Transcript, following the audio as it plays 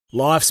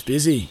Life's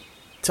busy.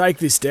 Take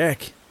this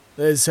deck.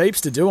 There's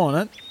heaps to do on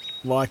it,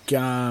 like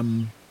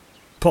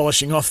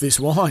polishing off this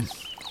wine.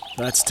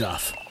 That's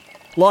tough.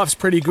 Life's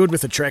pretty good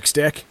with a Trex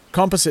deck.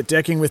 Composite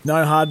decking with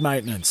no hard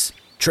maintenance.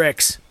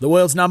 Trex, the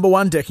world's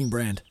 #1 decking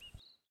brand.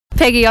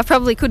 Peggy, I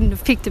probably couldn't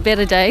have picked a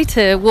better day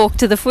to walk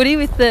to the footy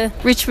with the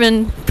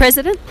Richmond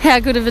president. How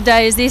good of a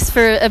day is this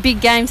for a big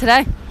game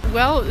today?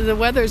 Well, the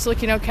weather's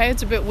looking okay.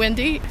 It's a bit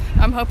windy.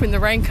 I'm hoping the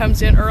rain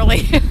comes in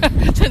early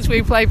since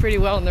we play pretty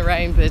well in the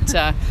rain. But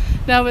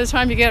now by the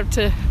time you get up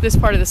to this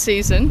part of the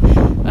season,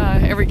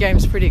 every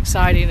game's pretty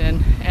exciting.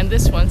 And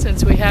this one,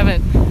 since we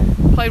haven't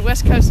played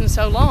West Coast in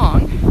so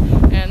long,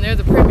 and they're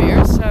the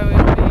premiers, so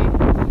it'll be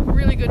a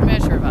really good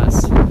measure of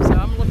us. So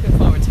I'm looking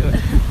forward to it.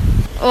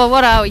 Well,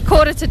 what are we?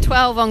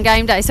 11:45 on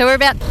game day, so we're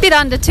about a bit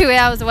under 2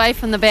 hours away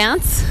from the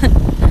bounce.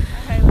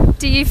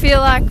 Do you feel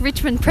like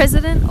Richmond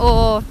president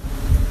or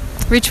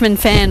Richmond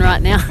fan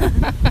right now?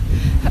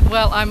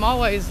 Well, I'm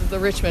always the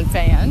Richmond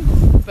fan,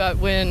 but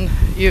when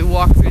you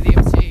walk through the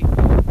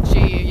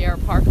MCG Yarra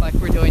Park like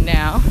we're doing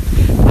now,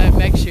 it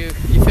makes you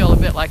feel a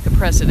bit like the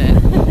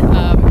president,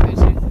 because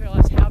you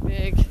realize how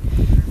big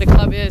the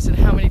club is and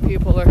how many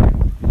people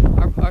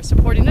are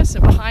supporting us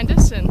and behind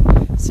us, and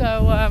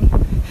so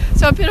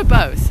a bit of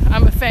both.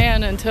 I'm a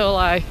fan until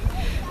I'm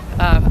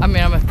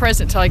a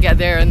president until I get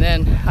there, and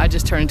then I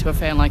just turn into a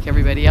fan like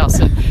everybody else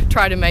and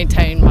try to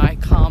maintain my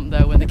calm,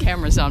 though, when the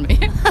camera's on me.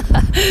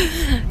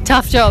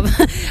 Tough job.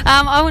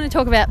 I want to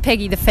talk about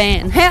Peggy the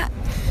fan.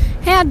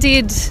 How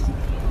did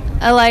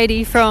a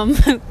lady from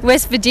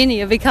West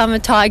Virginia become a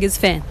Tigers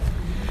fan?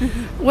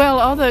 Well,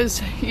 all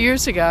those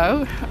years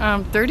ago,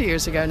 30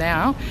 years ago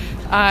now,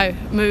 I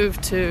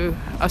moved to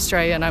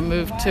Australia and I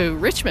moved to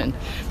Richmond.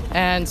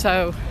 And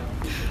so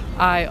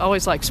I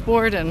always liked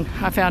sport, and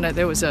I found out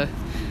there was a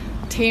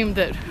team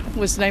that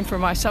was named for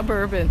my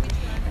suburb,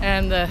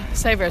 and the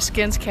Save Our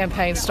Skins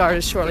campaign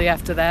started shortly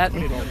after that.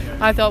 And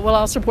I thought, well,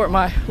 I'll support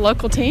my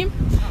local team.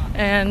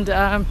 And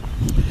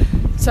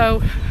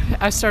so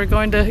I started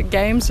going to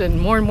games and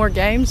more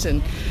games,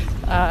 and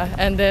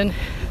then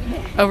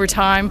over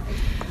time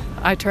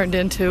I turned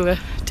into a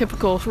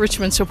typical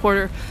Richmond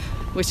supporter,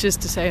 which is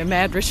to say a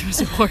mad Richmond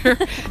supporter.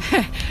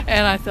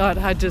 And I thought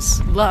I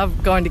just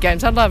love going to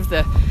games. I love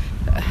the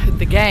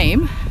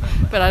game,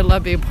 but I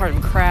love being part of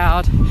a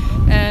crowd.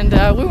 And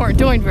we weren't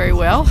doing very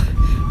well,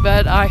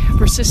 but I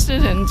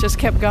persisted and just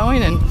kept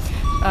going. And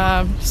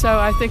so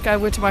I think I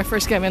went to my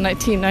first game in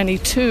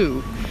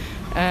 1992,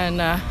 and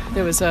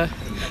there was a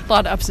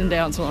lot of ups and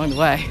downs along the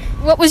way.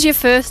 What was your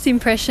first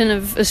impression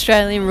of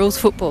Australian rules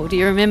football? Do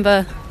you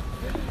remember?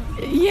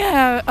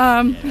 Yeah,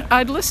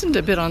 I'd listened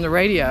a bit on the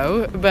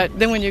radio, but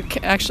then when you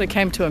actually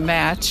came to a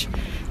match,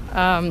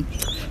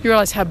 you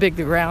realize how big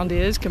the ground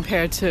is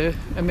compared to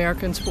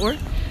American sport,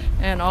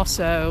 and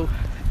also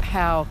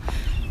how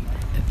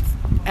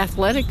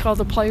athletic all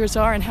the players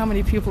are and how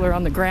many people are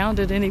on the ground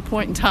at any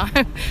point in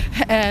time.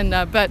 And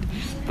but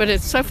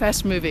it's so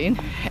fast moving,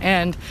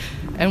 and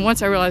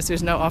once I realized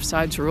there's no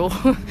offsides rule,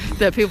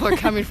 that people are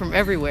coming from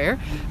everywhere,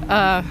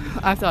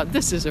 I thought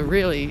this is a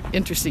really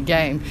interesting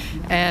game.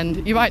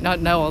 And you might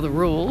not know all the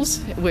rules,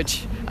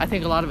 which I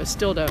think a lot of us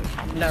still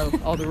don't know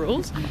all the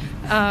rules,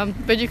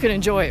 but you can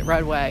enjoy it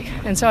right away.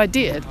 And so I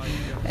did.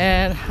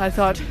 And I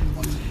thought,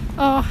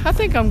 I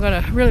think I'm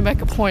going to really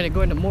make a point of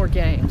going to more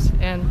games.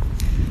 And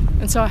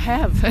so I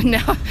have. And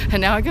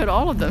now I go to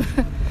all of them.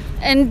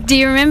 And do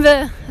you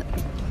remember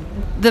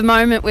the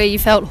moment where you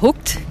felt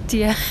hooked? Do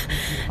you?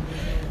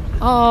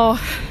 Oh,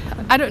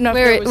 I don't know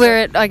where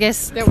it I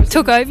guess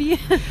took over you.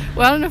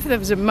 Well, I don't know if there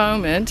was a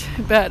moment,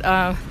 but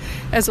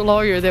as a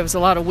lawyer, there was a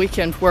lot of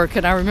weekend work,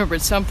 and I remember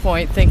at some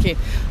point thinking,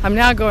 I'm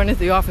now going to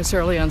the office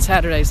early on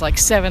Saturdays, like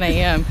 7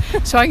 a.m.,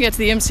 so I can get to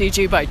the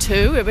MCG by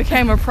 2. It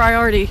became a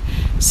priority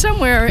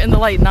somewhere in the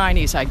late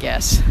 90s, I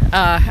guess, and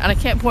I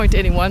can't point to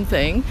any one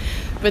thing,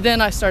 but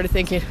then I started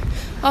thinking,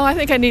 I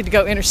think I need to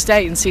go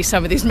interstate and see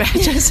some of these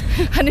matches.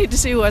 I need to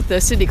see what the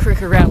Sydney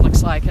Cricket Ground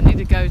looks like. I need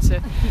to go to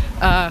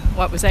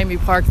what was Amy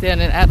Park then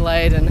in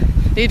Adelaide,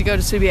 and need to go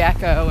to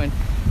Subiaco. And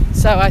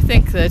so I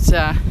think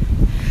that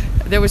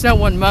there was no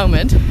one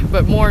moment,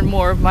 but more and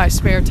more of my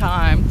spare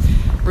time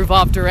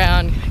revolved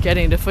around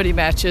getting to footy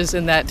matches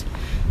and that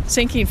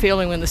sinking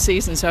feeling when the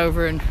season's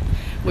over and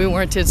we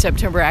weren't in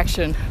September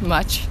action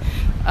much.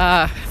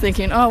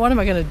 Thinking, what am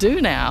I going to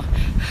do now?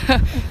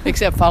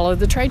 Except follow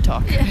the trade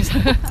talk.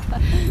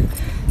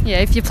 Yeah,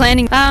 if you're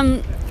planning.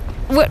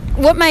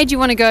 What made you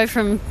want to go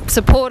from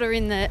supporter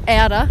in the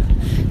outer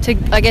to,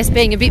 I guess,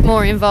 being a bit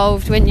more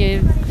involved when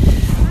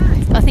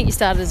I think you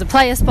started as a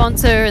player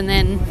sponsor and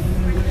then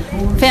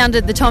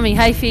founded the Tommy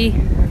Hafey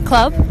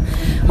Club.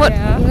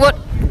 What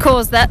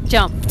caused that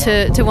jump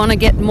to want to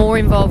get more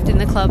involved in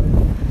the club?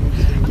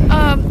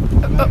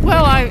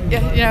 Well, I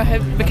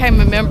became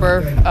a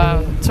member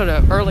sort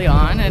of early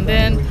on, and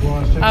then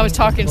I was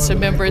talking to some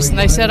members, and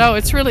they said,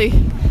 it's really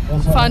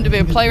fun to be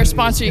a player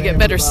sponsor. You get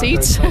better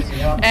seats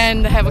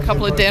and have a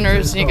couple of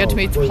dinners, and you get to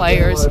meet the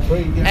players.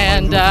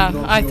 And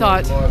I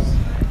thought,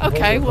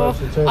 okay, well,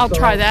 I'll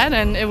try that.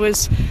 And it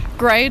was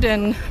great,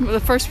 and the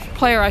first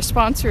player I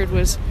sponsored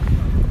was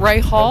Ray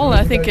Hall,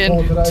 I think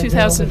in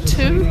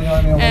 2002,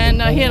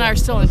 and he and I are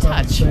still in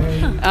touch.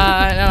 And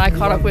I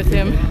caught up with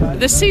him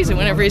this season.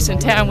 Whenever he's in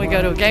town, we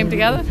go to a game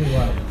together.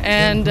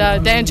 And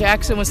Dan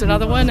Jackson was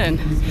another one,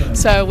 and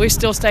so we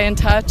still stay in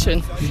touch.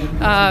 And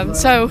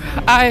so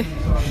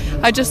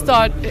I just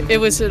thought it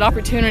was an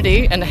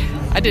opportunity, and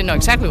I didn't know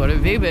exactly what it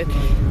would be, but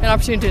an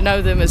opportunity to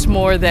know them as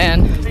more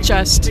than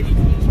just.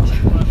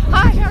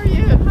 Hi, how are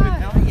you?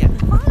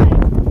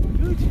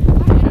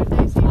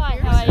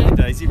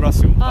 Daisy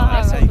Russell.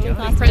 Hi, how you going?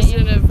 nice to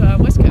President meet you. of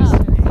West Coast.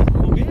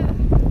 Oh, yeah.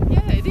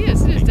 Yeah, it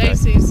is.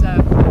 Daisy's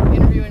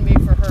interviewing me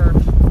for her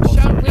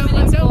show. Women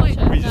in Sport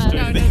show. We just do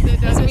it.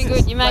 This will be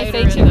good. You may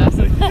Later feature us.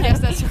 yes,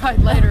 that's right.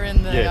 Later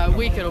in the Yeah.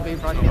 week, it'll be Oh,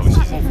 broadcast. she's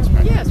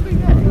awful. Yes, we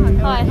met.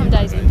 Hi, I'm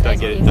Daisy. Don't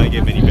get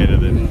many better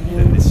than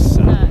this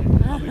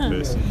lovely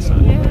person. So.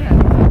 Yeah.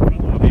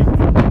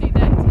 Windy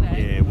day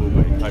today. Yeah, we'll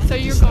be. Hopefully So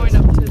you're just- going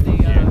up to the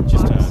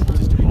just box? a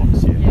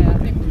box. Yeah. Yeah, I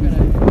think we're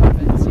going to go up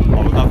and see you.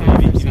 I would love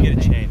it if you get a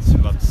chance.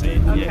 I'd love to see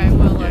it. Okay, Yeah.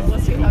 well, Yeah.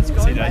 let's see how it's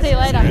going. See you later. See you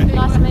later. Yeah.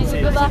 Nice to meet See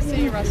you. you. Good luck.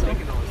 See you, Russell.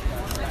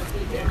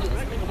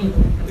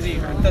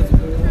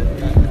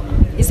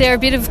 Is there a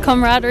bit of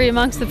camaraderie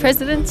amongst the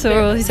presidents,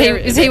 or is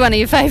he one of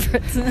your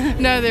favourites?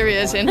 No, there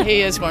is, and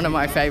he is one of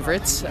my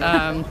favorites.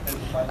 There's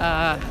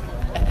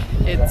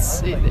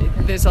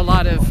a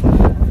lot of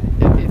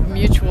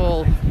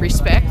mutual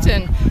respect,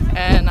 and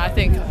I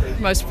think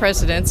most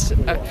presidents,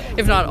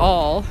 if not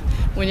all,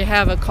 when you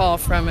have a call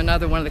from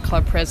another one of the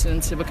club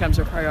presidents, it becomes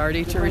a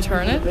priority to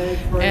return it.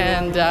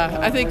 And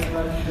I think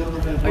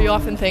you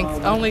often think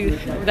only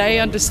they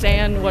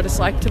understand what it's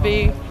like to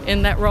be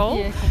in that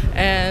role,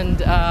 and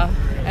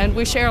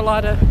we share a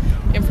lot of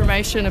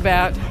information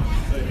about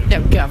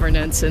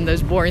governance and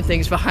those boring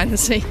things behind the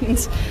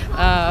scenes.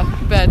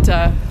 But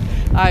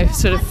I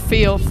sort of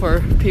feel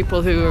for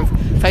people who are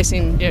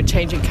facing,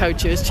 changing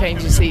coaches,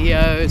 changing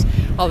CEOs,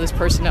 all these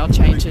personnel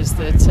changes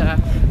that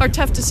are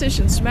tough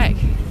decisions to make.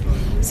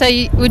 So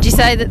would you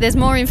say that there's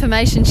more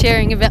information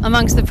sharing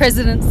amongst the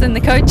presidents than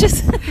the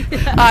coaches?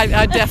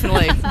 I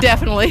definitely.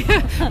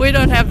 We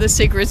don't have the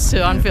secrets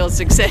to on-field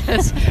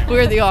success.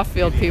 We're the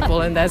off-field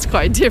people, and that's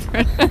quite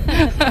different.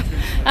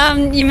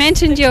 You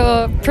mentioned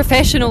your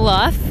professional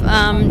life.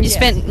 You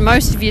spent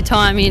most of your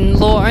time in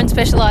law and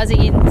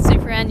specialising in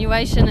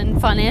superannuation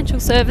and financial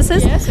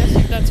services. Yes,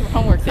 you've done some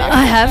homework there.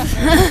 I have.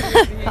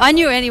 I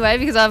knew anyway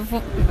because I've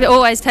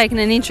always taken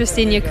an interest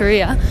in your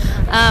career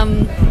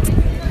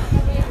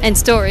and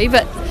story.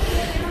 But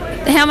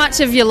how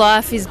much of your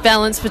life is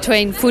balanced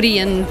between footy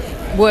and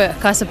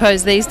work, I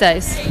suppose, these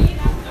days?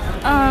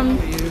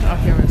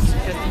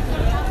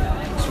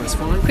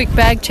 Quick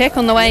bag check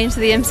on the way into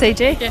the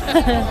MCG.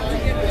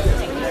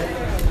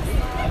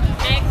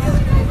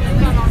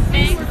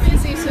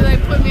 Busy, so they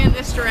put me in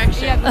this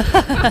direction.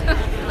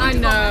 I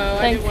know.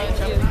 I Thank didn't want to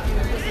jump.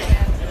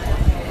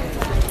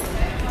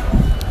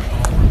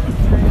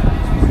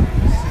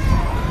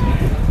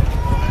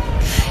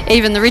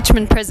 Even the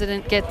Richmond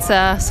president gets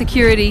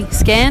security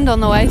scanned on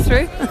the way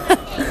through.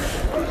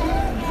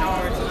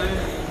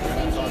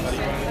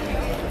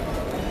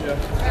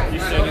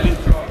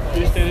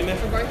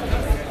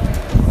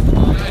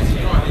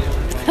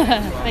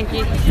 Thank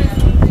you.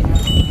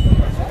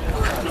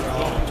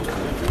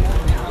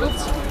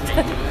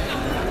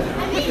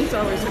 There's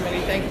always so many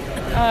things.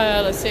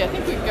 Let's see. I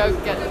think we can go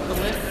get the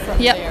lift from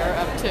there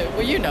up to.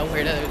 Well, you know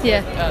where to.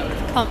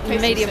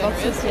 Media Center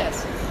boxes. is,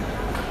 yes.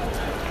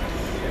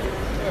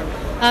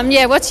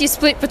 What's your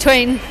split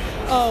between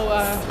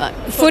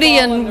footy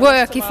and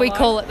work, if we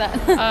call it that?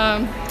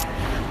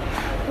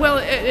 Well,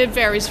 it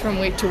varies from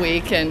week to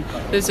week, and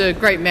there's a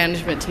great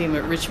management team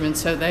at Richmond,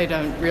 so they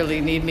don't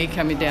really need me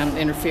coming down and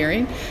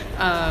interfering.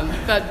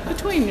 But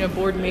between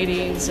board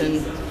meetings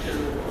and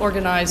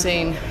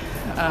organizing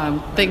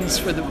things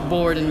for the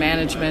board and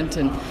management,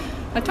 and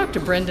I talk to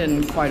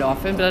Brendan quite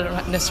often, but I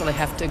don't necessarily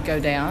have to go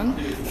down.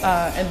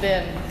 And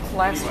then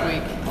last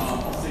week.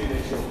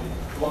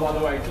 Well, by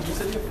the way, could you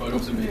send your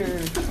photos of me?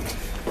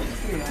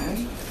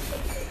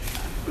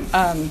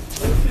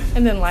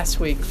 And then last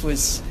week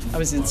I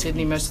was in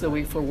Sydney most of the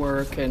week for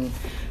work, and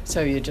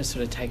so you just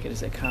sort of take it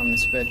as it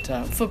comes.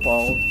 But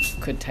football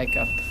could take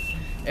up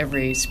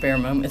every spare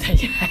moment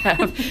that you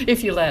have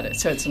if you let it.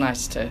 So it's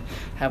nice to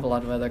have a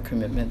lot of other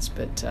commitments,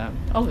 but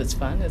all of it's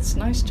fun. It's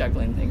nice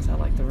juggling things. I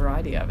like the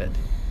variety of it.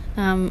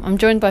 I'm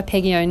joined by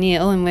Peggy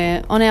O'Neill, and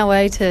we're on our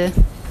way to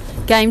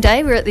game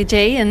day. We're at the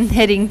G and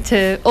heading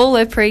to all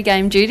her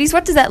pre-game duties.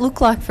 What does that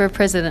look like for a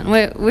president?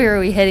 Where are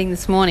we heading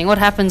this morning? What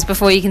happens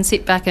before you can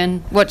sit back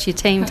and watch your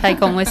team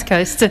take on West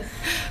Coast?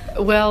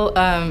 Well,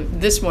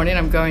 this morning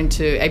I'm going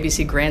to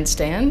ABC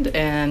Grandstand,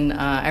 and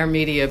our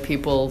media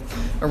people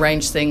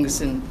arrange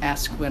things and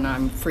ask when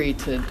I'm free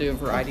to do a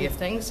variety of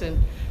things, and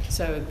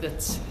so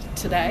that's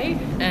today.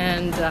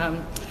 And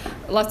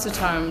lots of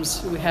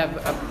times we have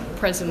a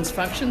president's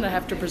function that I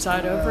have to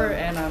preside over,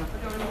 and I'm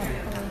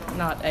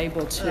not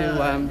able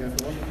to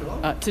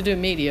do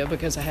media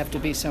because I have to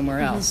be somewhere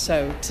else.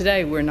 So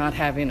today we're not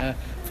having a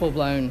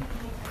full-blown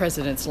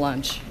president's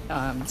lunch.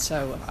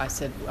 So I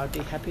said I'd be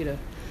happy to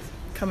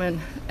come in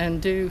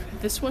and do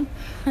this one.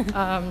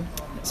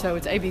 So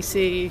it's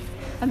ABC.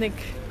 I think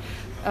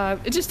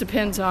it just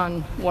depends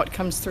on what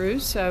comes through.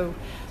 So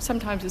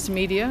sometimes it's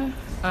media.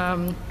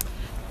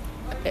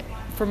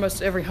 For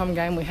most every home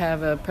game, we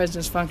have a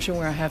president's function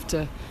where I have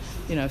to,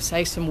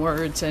 say some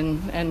words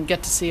and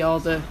get to see all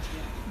the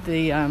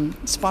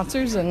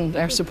sponsors and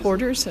our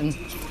supporters, and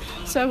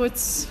so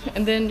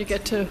and then you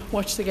get to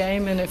watch the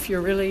game, and if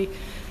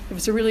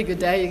it's a really good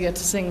day, you get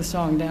to sing the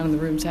song down in the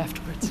rooms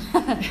afterwards.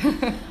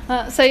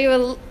 So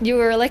you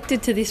were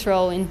elected to this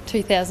role in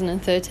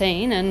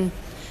 2013, and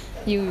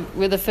you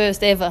were the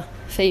first ever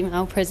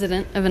female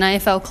president of an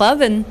AFL club,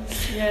 and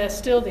yeah,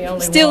 still the only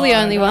one. Still the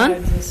only one. I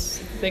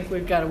just think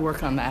we've got to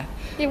work on that.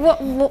 Yeah,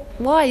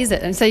 why is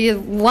it? And so you're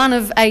one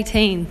of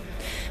 18.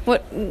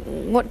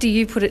 What do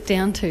you put it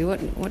down to?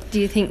 What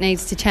do you think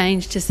needs to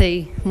change to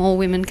see more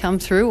women come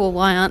through, or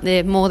why aren't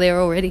there more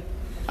there already?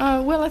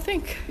 Well, I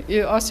think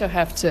you also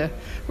have to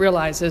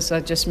realize, as I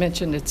just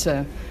mentioned, it's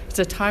a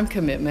time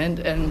commitment,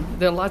 and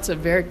there are lots of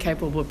very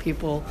capable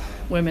people,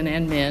 women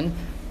and men,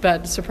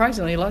 but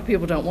surprisingly, a lot of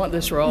people don't want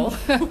this role.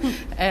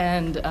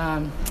 And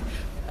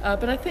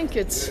but I think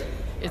it's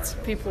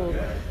people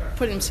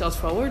putting themselves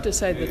forward to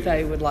say that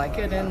they would like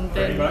it, and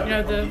then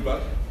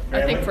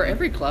I think for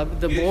every club,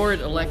 the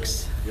board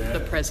elects the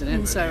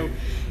president, so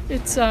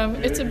it's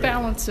a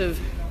balance of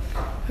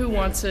who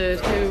wants it,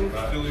 who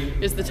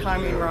is the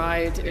timing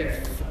right.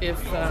 If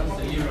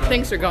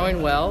things are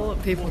going well,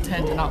 people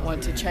tend to not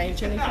want to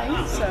change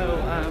anything. So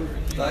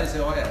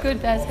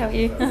Good, Baz, how are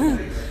you?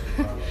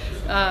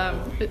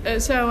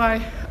 So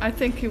I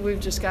think we've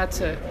just got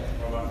to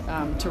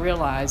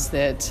realize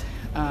that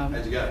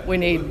we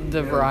need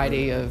the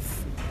variety of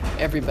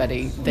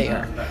everybody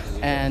there.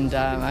 And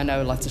I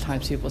know lots of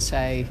times people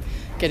say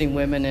getting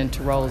women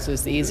into roles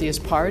is the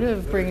easiest part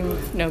of bringing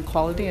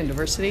quality and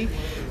diversity.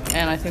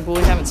 And I think, well,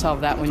 we haven't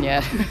solved that one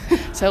yet.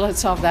 So let's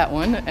solve that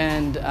one,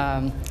 and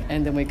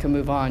then we can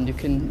move on. You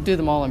can do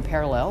them all in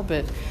parallel,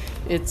 but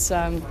it's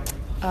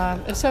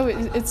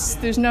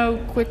there's no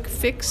quick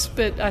fix.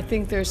 But I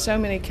think there's so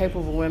many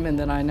capable women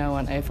that I know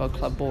on AFL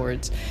club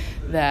boards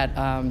that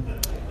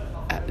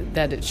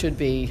it should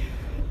be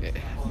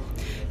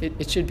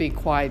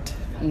quite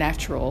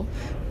natural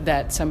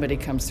that somebody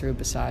comes through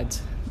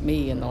besides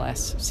me in the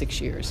last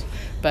 6 years.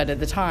 But at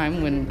the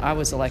time when I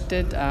was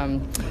elected,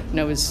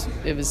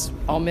 it was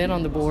all men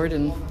on the board,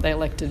 and they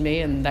elected me,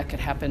 and that could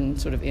happen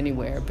sort of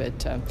anywhere.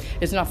 But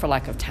it's not for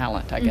lack of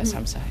talent, I guess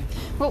I'm saying.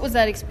 What was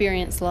that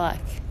experience like?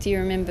 Do you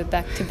remember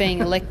back to being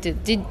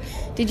elected?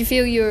 Did you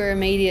feel you were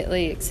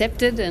immediately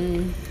accepted?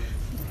 And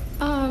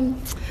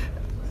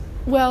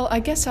well, I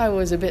guess I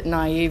was a bit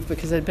naive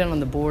because I'd been on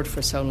the board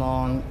for so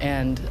long,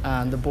 and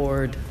the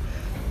board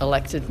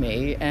elected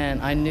me, and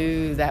I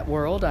knew that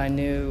world. I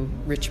knew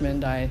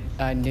Richmond. I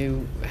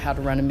knew how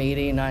to run a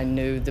meeting. I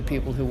knew the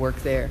people who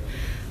worked there.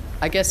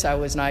 I guess I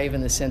was naive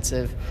in the sense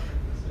of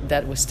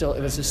that it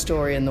was a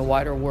story in the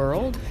wider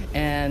world,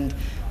 and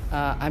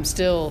I'm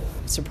still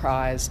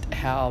surprised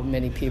how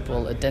many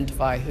people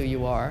identify who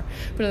you are.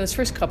 But in those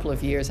first couple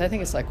of years, I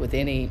think it's like with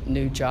any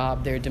new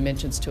job, there are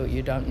dimensions to it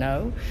you don't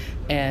know,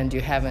 and you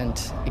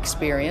haven't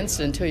experienced.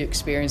 Until you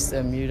experience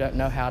them, you don't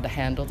know how to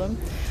handle them.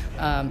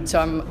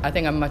 So I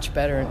think I'm much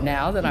better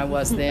now than I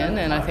was then,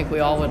 and I think we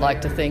all would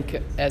like to think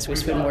as we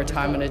spend more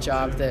time in a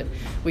job that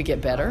we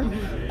get better.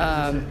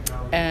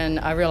 And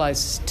I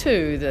realized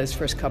too, those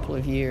first couple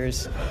of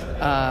years,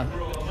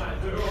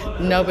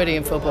 nobody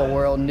in football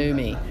world knew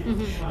me.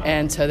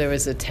 And so there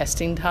was a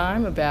testing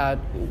time about,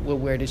 well,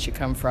 where did she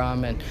come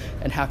from, and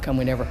how come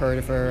we never heard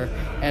of her,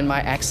 and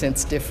my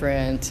accent's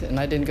different,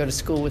 and I didn't go to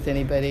school with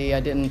anybody. I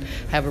didn't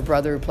have a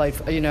brother who played,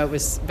 it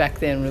was back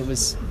then it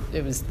was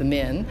the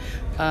men,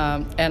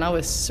 and I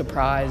was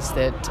surprised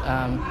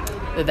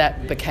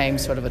that became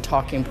sort of a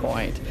talking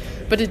point,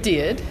 but it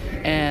did,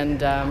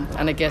 and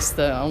I guess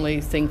the only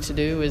thing to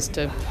do is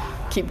to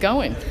keep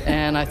going.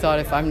 And I thought,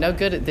 if I'm no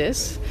good at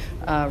this,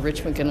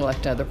 Richmond can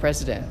elect another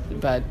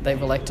president, but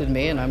they've elected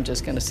me, and I'm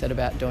just going to set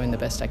about doing the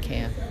best I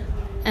can.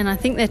 And I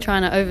think they're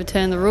trying to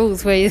overturn the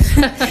rules where you're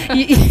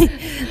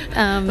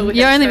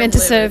only meant to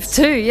serve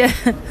 2, yeah.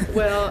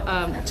 Well,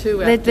 2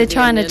 they're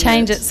trying to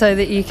change it so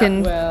that you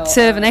can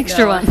serve an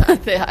extra one.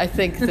 I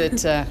think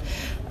that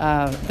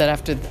that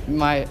after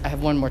I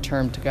have one more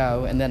term to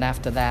go, and then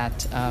after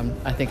that,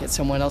 I think it's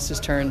someone else's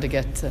turn to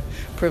get the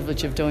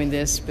privilege of doing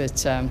this.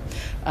 But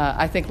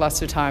I think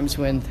lots of times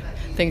when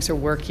things are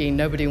working,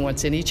 nobody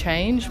wants any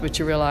change, but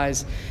you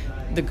realize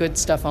the good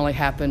stuff only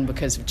happened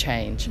because of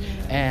change.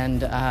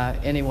 And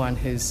anyone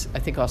who's, I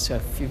think also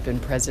if you've been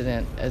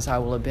president, as I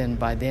will have been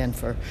by then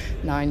for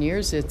 9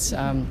 years, it's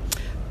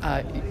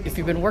if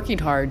you've been working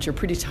hard, you're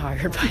pretty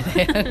tired by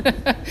then.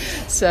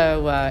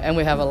 So, and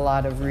we have a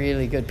lot of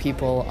really good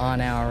people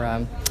on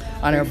our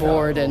on our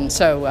board, and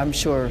so I'm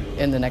sure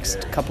in the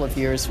next couple of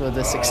years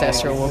the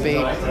successor will be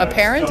a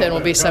parent and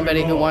will be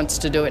somebody who wants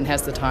to do it and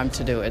has the time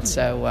to do it.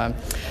 So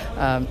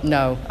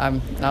no,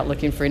 I'm not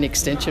looking for any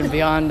extension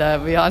beyond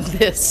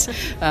this,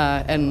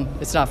 and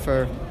it's not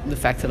for the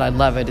fact that I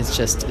love it. It's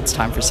just it's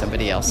time for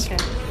somebody else. Okay.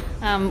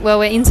 Well,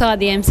 we're inside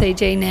the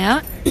MCG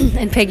now,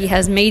 and Peggy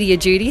has media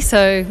duty,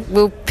 so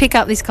we'll pick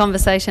up this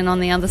conversation on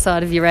the other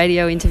side of your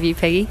radio interview,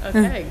 Peggy.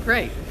 Okay,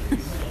 great.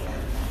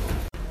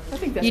 I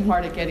think that's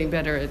part of getting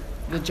better at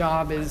the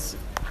job is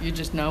you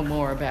just know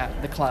more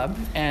about the club,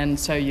 and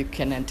so you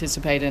can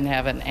anticipate and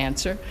have an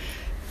answer.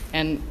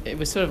 And it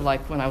was sort of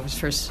like when I was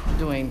first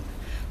doing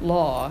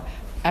law.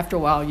 After a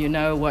while, you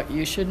know what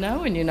you should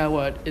know, and you know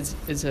what is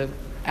a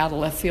out of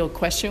left field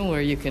question where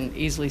you can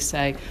easily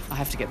say, I'll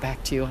have to get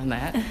back to you on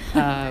that.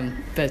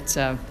 But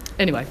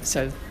anyway,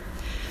 so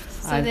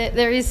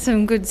there is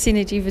some good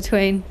synergy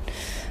between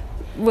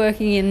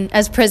working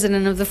as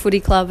president of the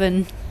footy club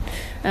and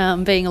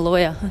being a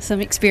lawyer.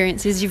 Some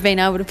experiences you've been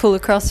able to pull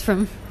across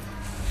from.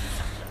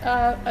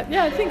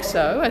 Yeah, I think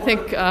so. I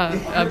think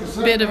a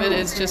bit of it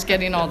is just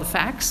getting all the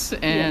facts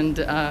and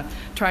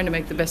trying to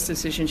make the best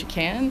decisions you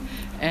can,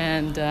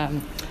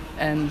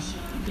 and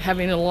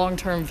having a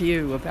long-term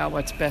view about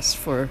what's best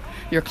for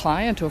your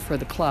client or for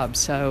the club.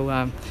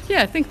 So,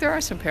 yeah, I think there are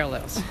some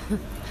parallels.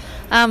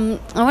 I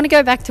want to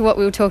go back to what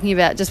we were talking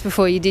about just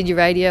before you did your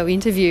radio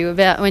interview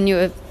about when you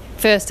were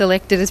first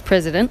elected as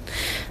president.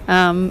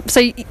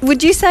 So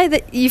would you say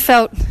that you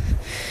felt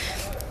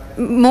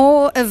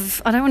more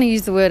of, I don't want to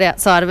use the word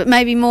outsider, but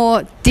maybe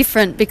more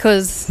different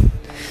because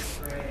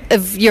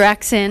of your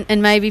accent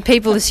and maybe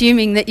people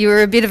assuming that you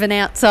were a bit of an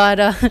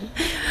outsider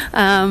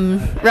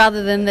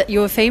rather than that you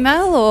were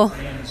female, or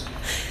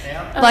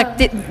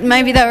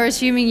maybe they were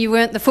assuming you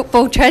weren't the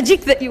football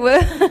tragic that you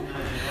were?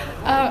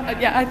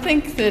 Yeah, I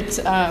think that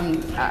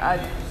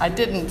I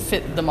didn't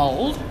fit the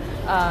mold,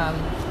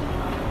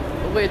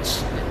 which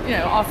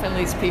often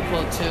leads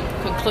people to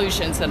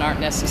conclusions that aren't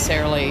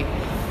necessarily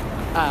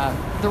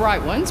the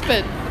right ones,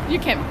 but you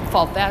can't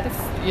fault that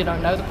if you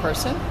don't know the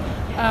person.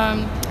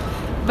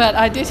 But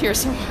I did hear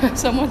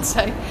someone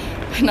say,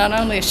 not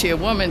only is she a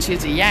woman,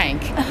 she's a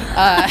Yank.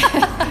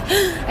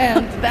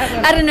 And that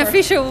went at an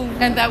official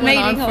and that went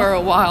on for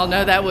a while.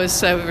 No, that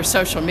was over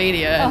social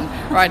media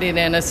and writing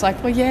in. It's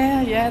like, well,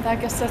 yeah, I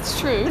guess that's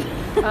true.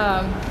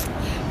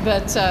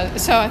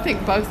 So I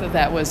think both of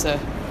that was a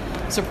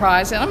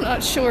surprise. And I'm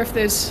not sure if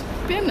there's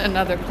been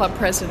another club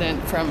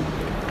president from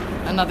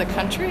another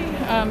country,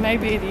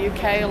 maybe the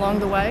UK along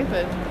the way,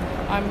 but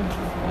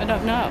I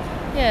don't know.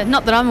 Yeah,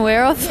 not that I'm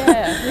aware of.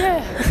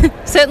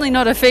 Yeah. Certainly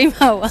not a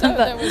female one. So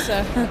there was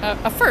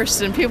a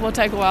first, and people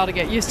take a while to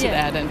get used to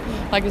that. And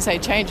like I say,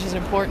 change is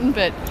important,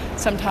 but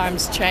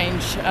sometimes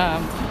change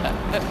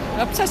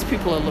upsets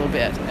people a little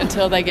bit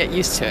until they get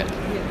used to it.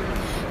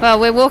 Well,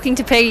 we're walking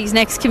to Peggy's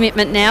next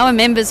commitment now, a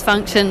members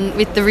function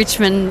with the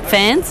Richmond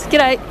fans.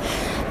 G'day.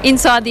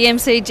 Inside the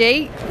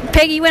MCG.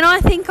 Peggy, when I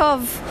think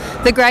of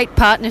the great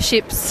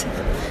partnerships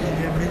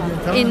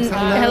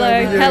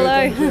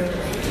hello.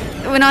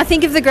 When I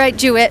think of the great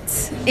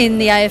duets in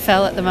the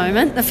AFL at the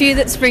moment, the few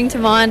that spring to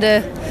mind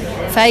are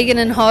Fagan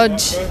and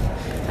Hodge,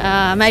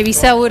 maybe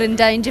Selwood and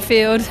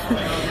Dangerfield.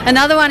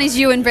 Another one is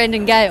you and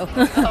Brendan Gale.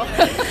 We're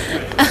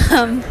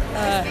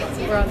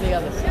on the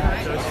other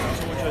side.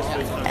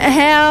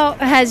 How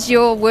has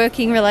your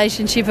working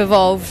relationship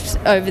evolved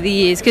over the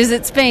years? Because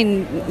it's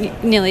been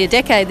nearly a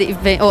decade that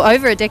you've been, or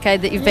over a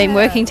decade that you've been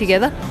working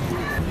together.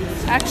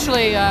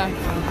 Actually,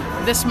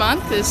 this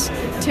month is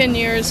 10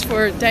 years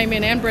for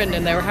Damien and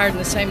Brendan. They were hired in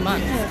the same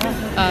month.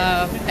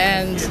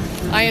 And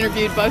I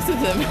interviewed both of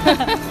them.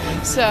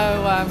 So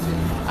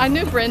I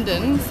knew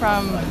Brendan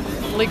from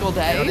legal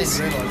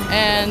days.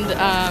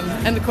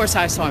 And of course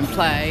I saw him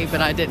play, but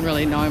I didn't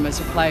really know him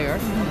as a player.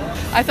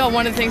 I thought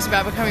one of the things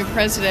about becoming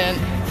president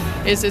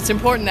is it's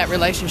important, that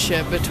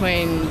relationship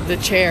between the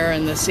chair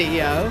and the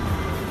CEO,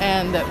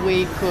 and that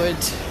we could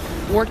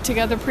work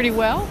together pretty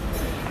well.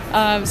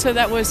 So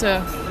that was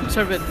a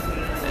sort of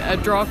a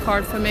draw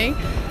card for me.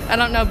 I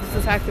don't know if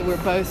the fact that we're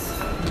both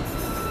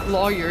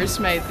lawyers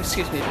I was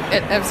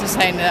just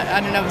saying that I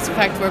don't know if it's the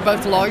fact that we're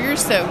both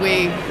lawyers that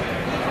we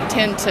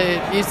tend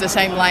to use the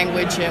same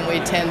language, and we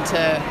tend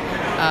to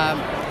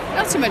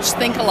not so much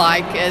think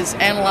alike as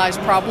analyze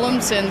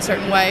problems in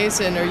certain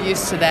ways, and are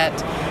used to that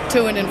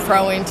to-ing and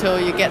fro-ing till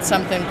you get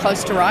something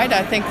close to right.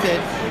 I think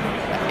that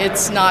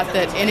it's not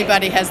that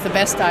anybody has the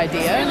best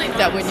idea,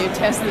 that when you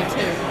test the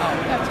two,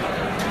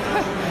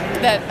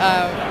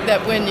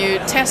 that when you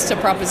test a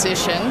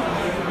proposition,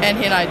 and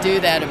he and I do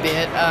that a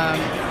bit,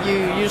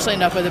 you usually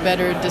end up with a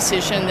better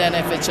decision than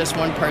if it's just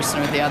one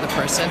person or the other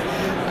person.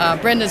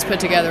 Brendan's put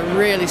together a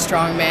really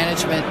strong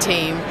management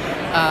team,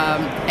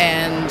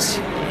 and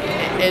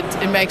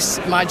it makes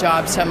my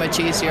job so much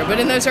easier.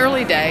 But in those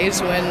early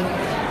days when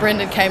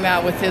Brendan came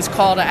out with his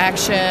call to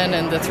action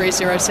and the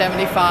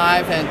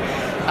 3075, and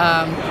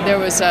there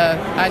was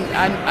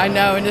I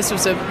know, and this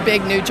was a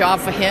big new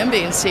job for him,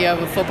 being CEO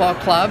of a football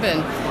club,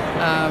 and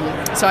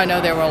so I know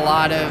there were a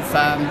lot of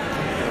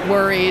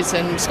worries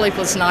and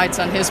sleepless nights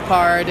on his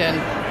part, and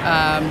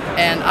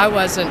I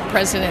wasn't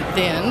president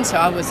then, so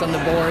I was on the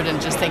board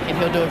and just thinking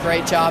he'll do a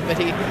great job. But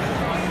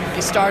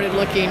he started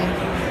looking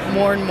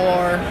more and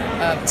more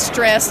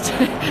stressed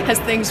as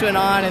things went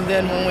on, and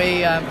then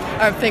when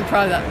I think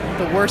probably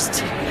the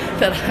worst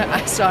that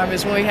I saw him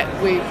is when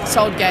we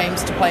sold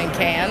games to play in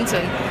cans,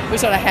 and we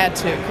sort of had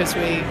to because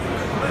we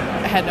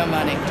had no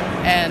money,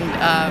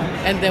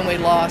 and then we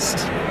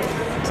lost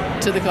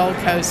to the Gold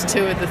Coast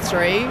 2 of the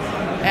 3,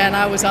 and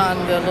I was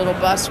on the little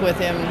bus with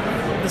him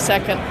the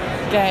second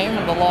game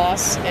of the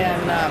loss,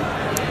 and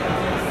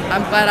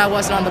I'm glad I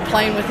wasn't on the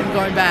plane with him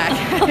going back.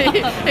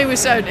 He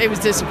was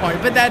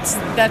disappointed, but that's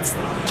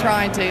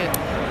trying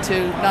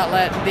to not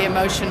let the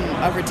emotion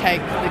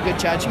overtake the good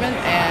judgment,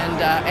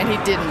 and he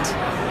didn't,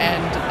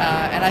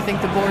 and I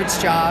think the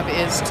board's job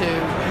is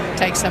to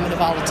take some of the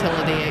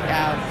volatility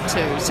out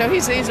too. So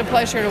he's a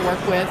pleasure to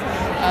work with,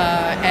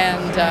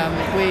 and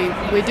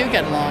we do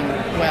get along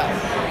well.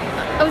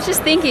 I was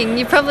just thinking,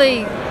 you're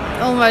probably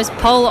almost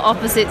polar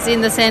opposites in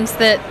the sense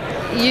that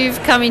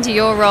you've come into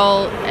your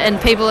role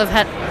and people have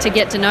had to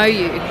get to know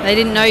you. They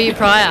didn't know you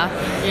prior.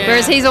 Yeah.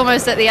 Whereas he's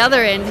almost at the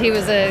other end. He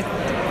was a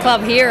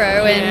club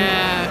hero and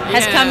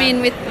has come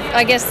in with,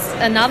 I guess,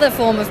 another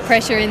form of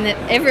pressure in that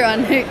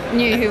everyone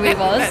knew who he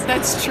was.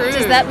 That's true.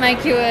 Does that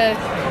make you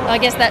I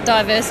guess that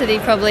diversity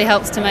probably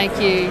helps to make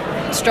you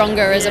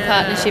stronger as a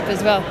partnership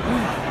as well.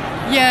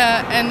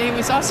 Yeah, and he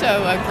was also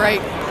a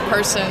great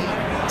person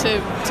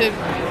to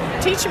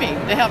teach me,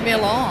 to help me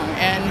along,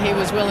 and he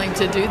was willing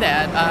to do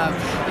that.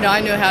 I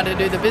knew how to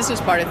do the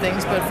business part of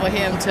things, but for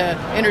him to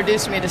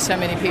introduce me to so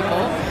many people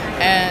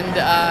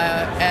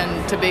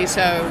and to be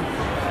so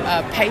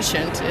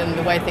patient in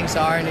the way things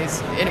are, and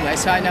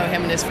so I know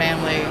him and his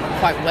family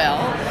quite well,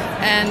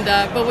 and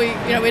but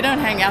we don't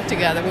hang out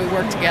together, we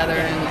work together,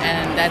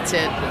 and that's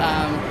it.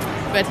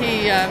 But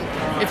he,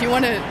 if you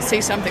want to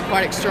see something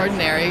quite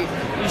extraordinary,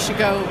 you should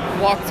go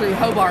walk through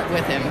Hobart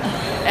with him.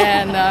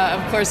 And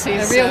of course,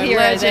 he's a real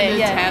hero legend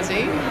there, in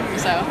Tassie.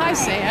 So, hi,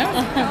 Sam.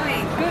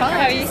 Good. How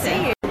are you,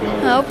 Sam?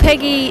 Well,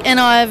 Peggy and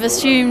I have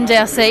assumed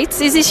our seats.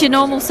 Is this your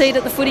normal seat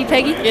at the footy,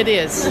 Peggy? It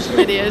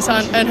is.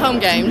 On home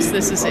games,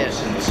 this is it.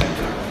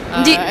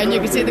 And you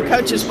can see the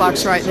coach's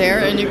box right there,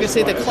 and you can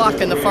see the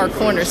clock in the far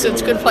corner, so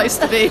it's a good place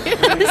to be.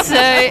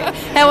 So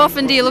how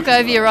often do you look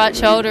over your right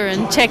shoulder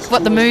and check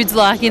what the mood's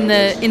like in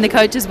the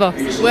coach's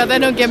box? Well, they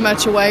don't give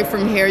much away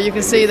from here. You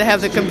can see they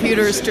have the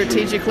computers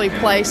strategically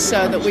placed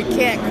so that we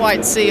can't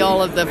quite see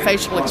all of the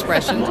facial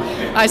expressions.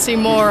 I see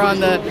more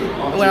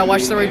when I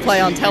watch the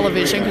replay on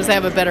television because they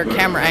have a better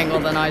camera angle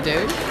than I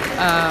do.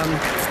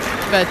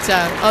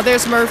 But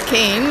there's Merv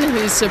Keane,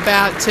 who's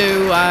about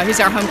to, he's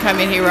our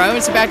homecoming hero.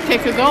 He's about to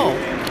kick a goal.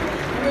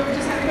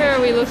 Where are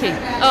we looking?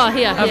 Oh,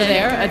 here. Over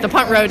there, at the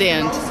punt road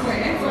end.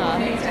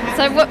 Oh.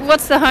 So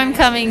what's the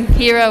homecoming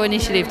hero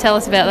initiative? Tell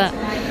us about that.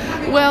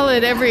 Well,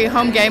 at every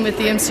home game at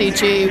the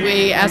MCG,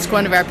 we ask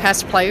one of our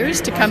past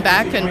players to come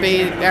back and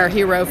be our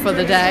hero for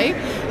the day.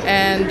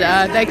 And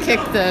they kick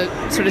the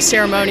sort of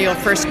ceremonial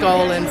first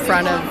goal in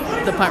front of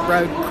the punt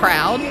road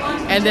crowd,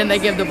 and then they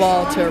give the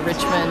ball to a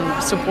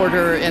Richmond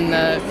supporter in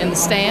the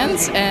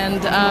stands,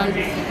 and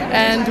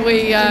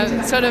we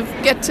sort of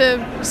get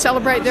to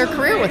celebrate their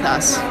career with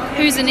us.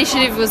 Whose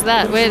initiative was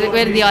that?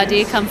 Where did the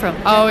idea come from?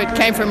 Oh, it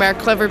came from our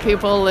clever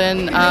people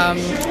in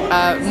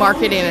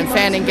marketing and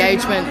fan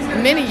engagement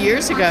many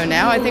years ago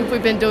now. I think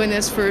we've been doing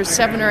this for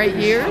 7 or 8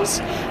 years,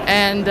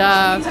 and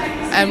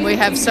we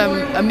have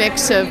a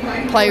mix of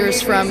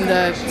players from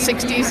the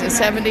 60s and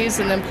 70s,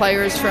 and then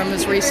players from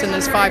as recent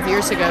as 5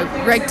 years ago.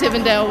 Greg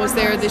Tivendale was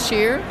there this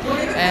year,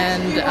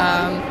 and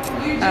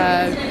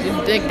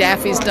Dick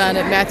Daffy's done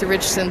it, Matthew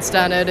Richardson's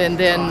done it, and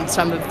then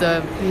some of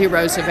the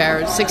heroes of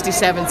our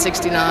 67,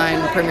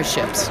 69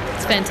 premierships.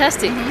 It's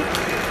fantastic.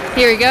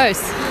 Here he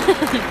goes.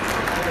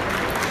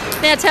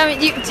 Now tell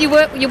me, you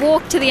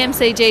walk to the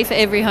MCG for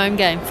every home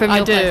game from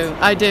your place?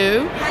 I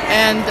do,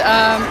 and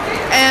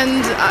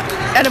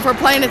if we're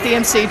playing at the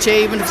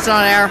MCG, even if it's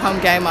not our home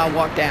game, I'll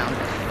walk down.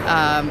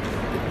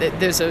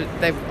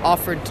 They've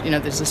offered,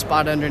 there's a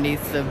spot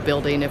underneath the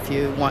building if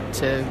you want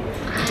to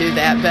do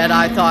that, but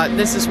I thought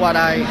this is what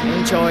I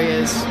enjoy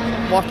is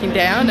walking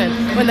down, and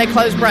when they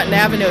close Brunton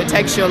Avenue, it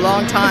takes you a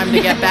long time to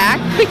get back,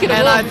 and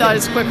I thought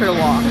it's quicker to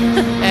walk,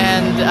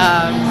 and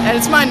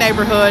it's my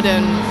neighborhood,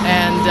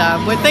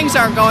 and when things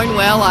aren't going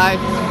well,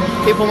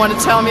 people want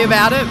to tell me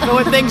about it, but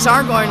when things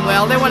are going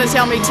well, they want to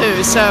tell me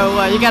too,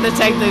 so you got to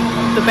take the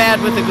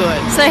bad with the good.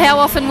 So how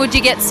often would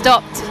you get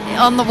stopped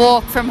on the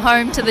walk from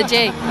home to the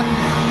G?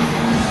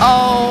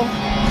 Oh,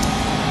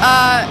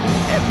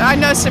 I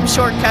know some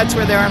shortcuts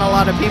where there aren't a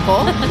lot of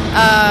people,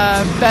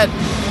 but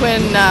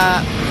when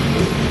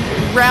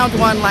round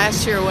 1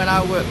 last year, when I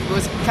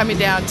was coming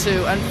down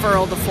to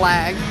unfurl the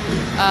flag,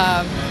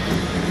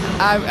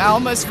 I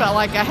almost felt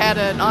like I had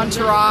an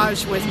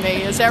entourage with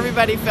me, as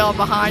everybody fell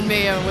behind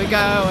me, and we go,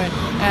 and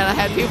I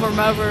had people from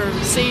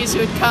overseas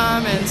who had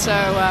come, and so,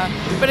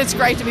 but it's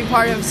great to be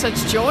part of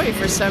such joy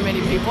for so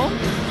many people,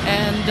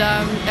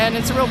 and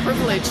it's a real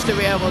privilege to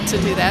be able to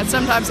do that.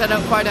 Sometimes I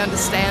don't quite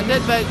understand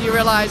it, but you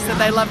realize that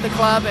they love the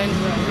club, and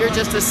you're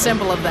just a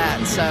symbol of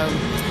that, so.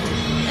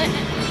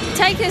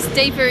 Take us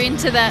deeper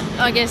into that,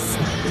 I guess,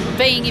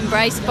 being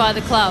embraced by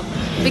the club,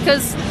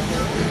 because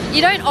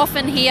you don't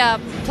often hear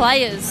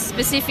players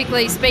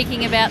specifically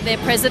speaking about their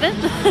president.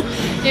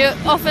 You're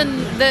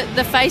often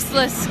the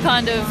faceless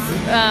kind of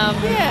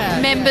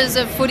members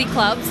of footy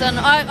clubs, and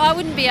I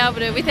wouldn't be able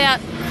to,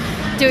 without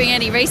doing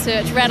any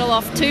research, rattle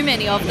off too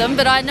many of them,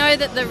 but I know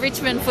that the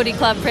Richmond Footy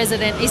Club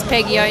president is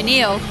Peggy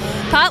O'Neill,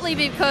 partly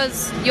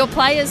because your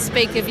players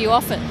speak of you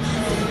often.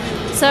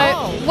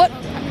 So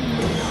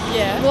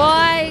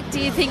why do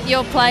you think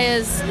your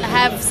players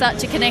have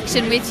such a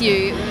connection with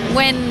you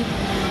when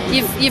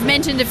you've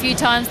mentioned a few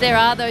times there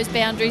are those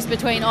boundaries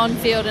between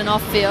on-field and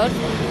off-field?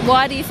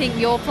 Why do you think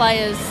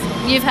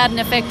you've had an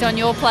effect on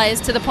your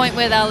players to the point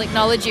where they'll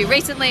acknowledge you?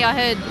 Recently I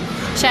heard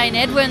Shane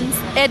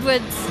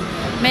Edwards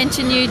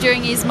mention you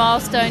during his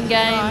milestone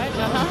game. Right,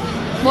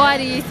 Why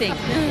do you think?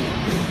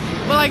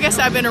 Well, I guess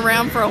I've been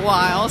around for a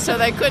while, so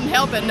they couldn't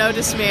help but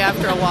notice me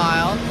after a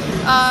while.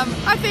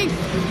 I think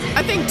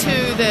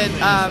too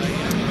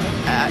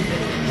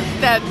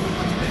that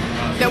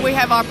we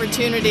have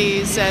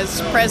opportunities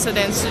as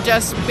presidents to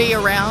just be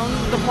around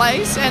the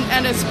place,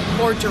 and as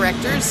board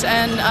directors,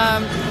 and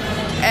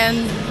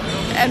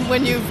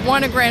when you've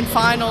won a grand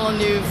final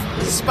and you've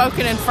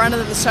spoken in front of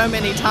them so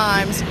many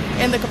times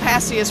in the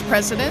capacity as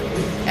president,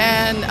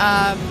 and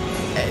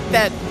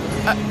that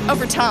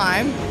over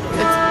time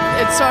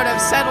it sort of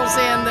settles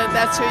in that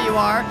that's who you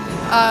are.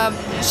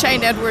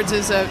 Shane Edwards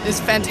is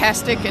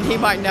fantastic, and he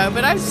might know,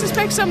 but I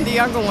suspect some of the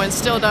younger ones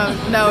still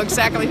don't know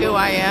exactly who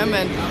I am,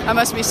 and I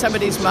must be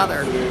somebody's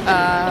mother.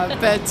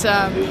 But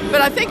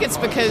I think it's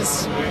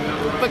because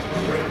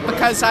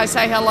I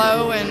say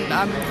hello and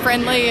I'm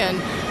friendly,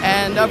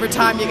 and over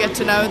time you get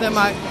to know them.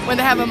 When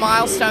they have a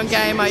milestone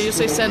game, I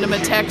usually send them a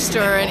text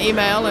or an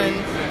email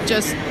and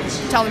just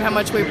tell them how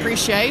much we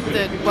appreciate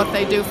what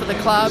they do for the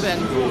club.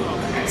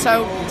 And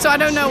so I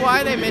don't know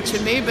why they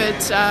mentioned me,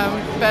 but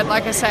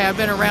like I say, I've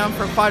been around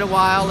for quite a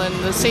while, and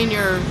the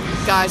senior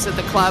guys at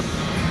the club,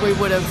 we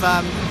would have,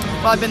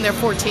 I've been there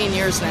 14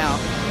 years now.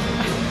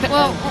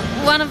 Well,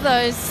 one of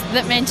those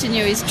that mentioned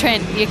you is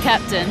Trent, your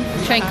captain,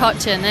 Trent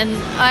Cotchin, and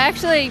I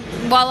actually,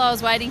 while I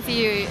was waiting for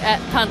you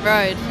at Punt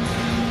Road,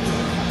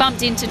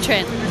 bumped into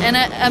Trent, and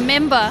a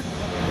member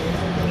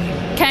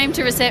came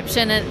to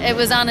reception, and it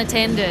was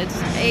unattended.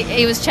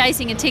 He was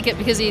chasing a ticket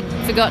because he'd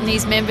forgotten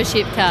his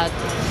membership card.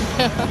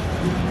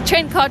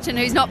 Trent Cotchin,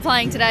 who's not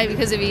playing today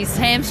because of his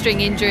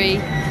hamstring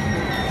injury,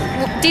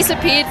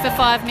 disappeared for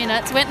 5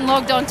 minutes, went and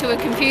logged onto a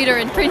computer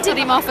and printed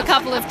him off a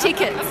couple of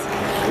tickets.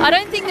 I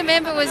don't think the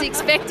member was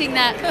expecting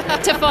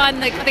that, to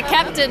find the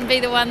captain be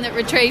the one that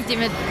retrieved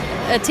him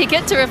a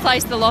ticket to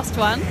replace the lost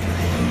one.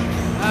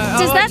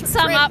 Does that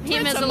sum up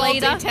him as a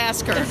leader?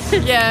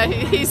 Multitasker. Yeah,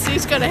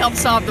 he's going to help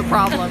solve the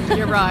problem.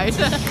 You're right.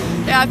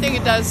 Yeah, I think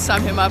it does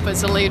sum him up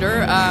as a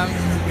leader.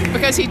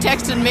 Because he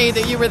texted me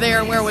that you were there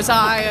and where was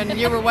I, and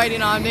you were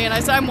waiting on me, and I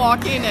said I'm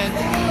walking, and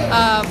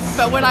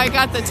but when I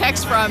got the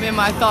text from him,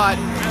 I thought,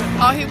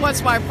 oh, he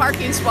wants my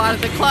parking spot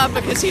at the club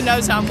because he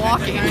knows I'm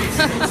walking.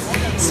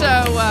 So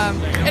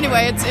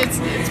anyway,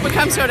 it's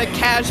become sort of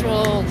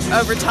casual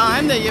over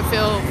time that you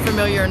feel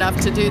familiar enough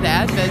to do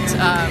that,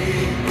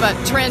 but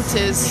Trent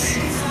is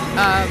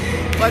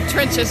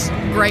Trent's just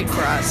great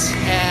for us,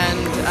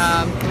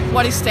 and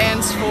what he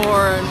stands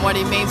for and what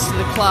he means to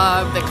the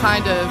club, the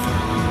kind of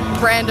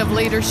brand of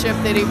leadership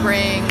that he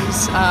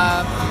brings,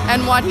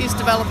 and what he's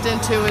developed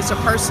into as a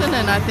person,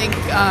 and I think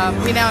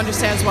he now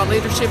understands what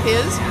leadership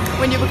is.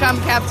 When you become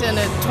captain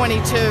at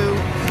 22,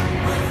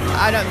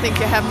 I don't think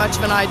you have much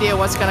of an idea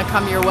what's going to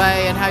come your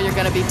way and how you're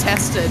going to be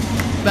tested,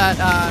 but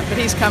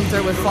he's come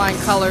through with flying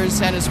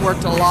colors and has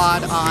worked a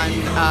lot on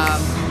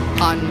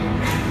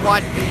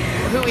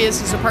who he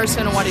is as a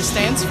person and what he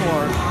stands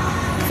for.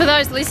 For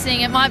those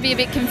listening, it might be a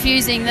bit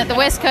confusing that the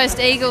West Coast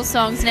Eagles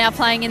song's now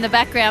playing in the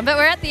background, but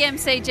we're at the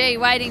MCG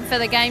waiting for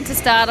the game to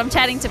start. I'm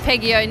chatting to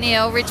Peggy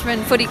O'Neill,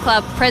 Richmond Footy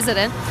Club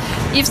president.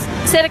 You've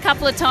said a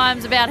couple of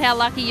times about how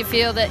lucky you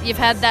feel that you've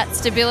had that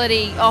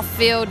stability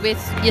off-field with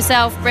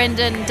yourself,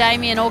 Brendan,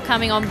 Damien all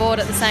coming on board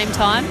at the same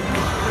time.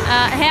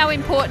 How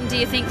important do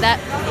you think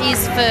that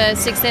is for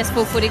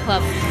successful footy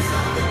club?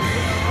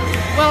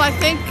 Well, I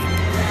think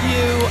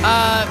you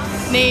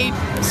need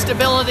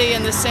stability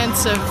in the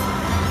sense of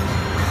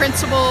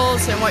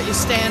principles and what you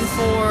stand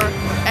for,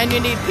 and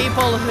you need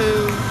people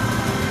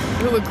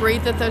who agree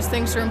that those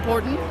things are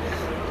important.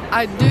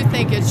 I do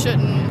think it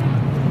shouldn't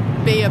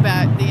be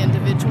about the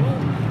individual.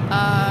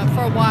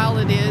 For a while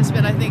it is,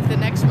 but I think the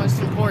next most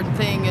important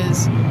thing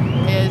is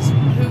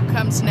who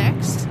comes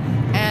next,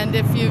 and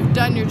if you've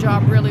done your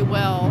job really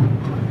well,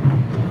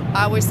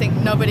 I always think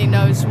nobody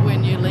knows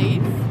when you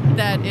leave,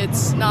 that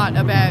it's not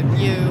about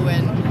you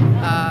and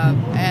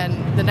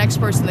the next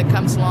person that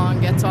comes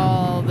along gets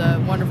all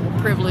the wonderful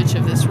privilege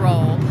of this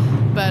role,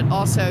 but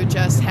also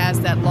just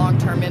has that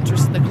long-term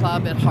interest in the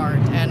club at heart,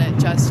 and it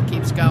just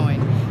keeps going.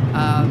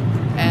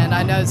 And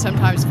I know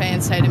sometimes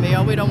fans say to me,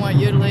 oh, we don't want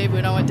you to leave,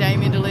 we don't want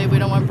Damien to leave, we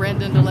don't want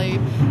Brendan to leave.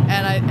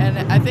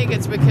 And I think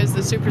it's because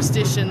the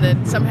superstition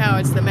that somehow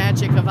it's the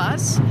magic of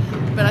us,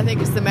 but I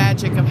think it's the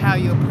magic of how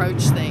you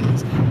approach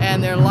things.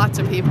 And there are lots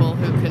of people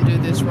who can do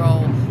this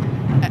role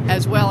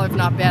as well, if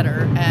not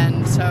better.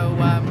 And so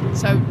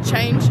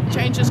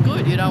change is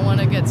good. You don't want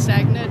to get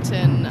stagnant,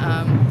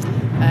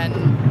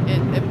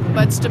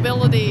 but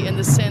stability in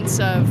the sense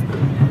of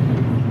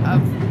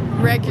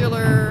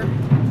regular,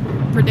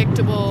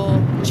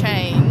 predictable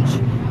change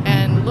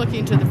and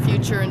looking to the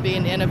future and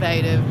being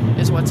innovative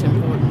is what's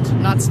important,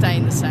 not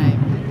staying the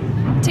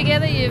same.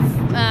 Together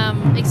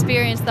you've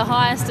experienced the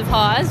highest of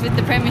highs with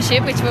the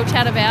Premiership, which we'll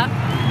chat about,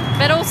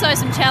 but also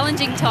some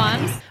challenging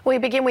times. We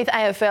begin with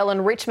AFL,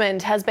 and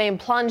Richmond has been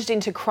plunged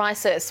into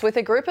crisis with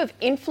a group of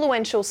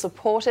influential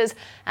supporters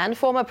and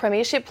former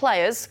Premiership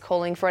players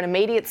calling for an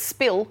immediate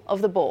spill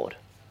of the board.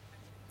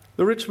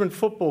 The Richmond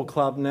Football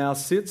Club now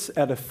sits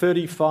at a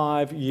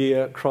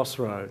 35-year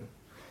crossroad.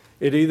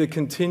 It either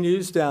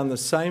continues down the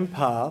same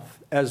path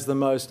as the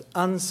most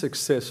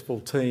unsuccessful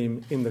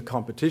team in the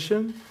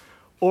competition,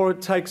 or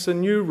it takes a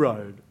new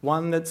road,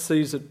 one that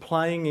sees it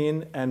playing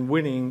in and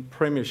winning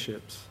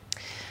premierships.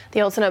 The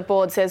alternate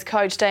board says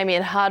coach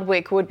Damien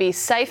Hardwick would be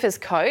safe as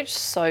coach,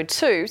 so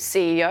too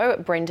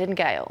CEO Brendan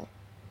Gale.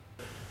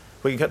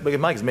 We can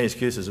make as many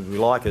excuses as we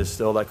like as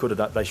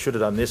they should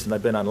have done this and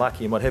they've been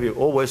unlucky and what have you.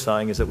 All we're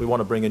saying is that we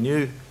want to bring a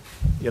new,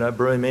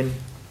 broom in.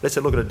 Let's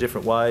look at it a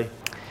different way.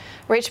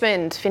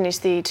 Richmond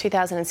finished the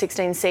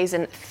 2016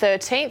 season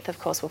 13th. Of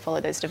course, we'll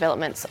follow those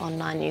developments on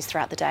 9 News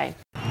throughout the day.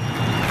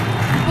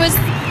 Was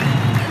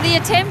the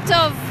attempt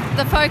of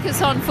the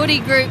Focus on Footy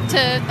group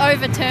to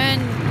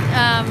overturn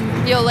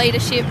your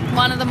leadership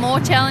one of the more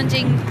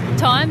challenging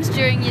times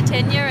during your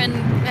tenure, and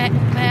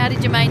how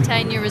did you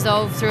maintain your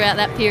resolve throughout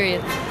that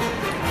period?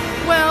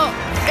 Well,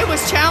 it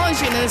was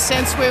challenging in the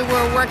sense we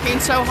were working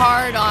so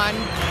hard on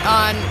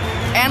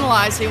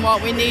analysing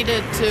what we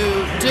needed to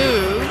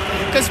do,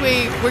 because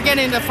we were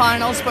getting to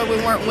finals but we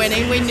weren't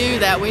winning. We knew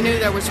that. We knew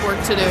there was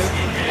work to do.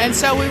 And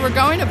so we were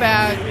going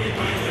about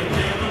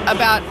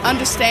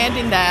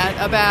understanding that,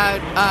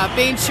 about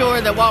being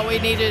sure that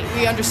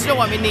we understood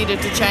what we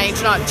needed to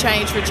change, not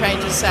change for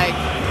change's sake.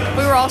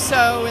 We were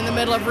also in the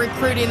middle of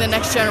recruiting the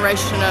next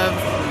generation of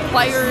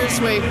players.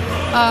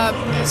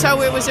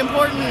 So it was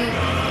important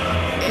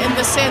in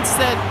the sense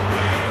that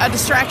a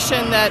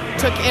distraction that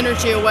took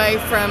energy away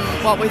from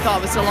what we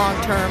thought was the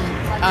long-term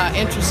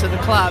interest of the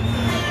club.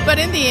 But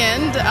in the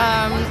end,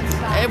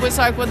 it was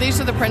like, well,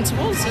 these are the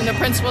principles, and the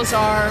principles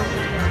are,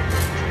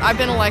 I've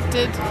been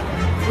elected,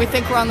 we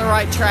think we're on the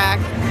right track,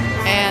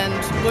 and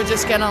we'll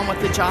just get on with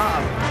the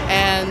job.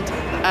 And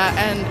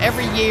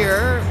every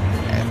year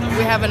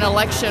we have an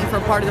election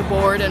for part of the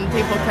board, and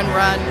people can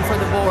run for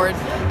the board.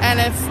 And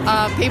if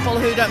people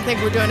who don't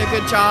think we're doing a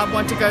good job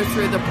want to go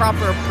through the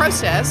proper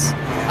process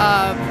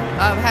of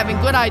having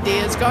good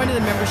ideas, going to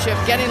the membership,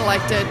 getting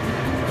elected,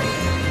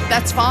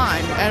 that's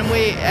fine, and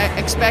we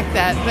expect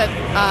that. But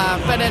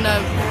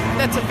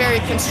that's a very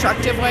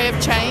constructive way of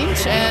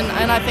change, and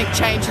I think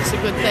change is a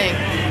good thing.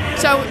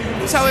 So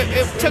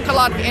it took a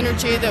lot of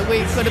energy that we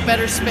could have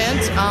better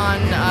spent on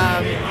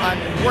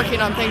working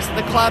on things at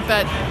the club,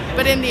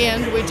 but in the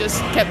end we just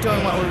kept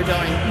doing what we were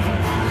doing.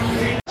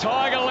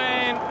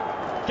 Tigerland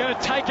going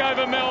to take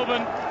over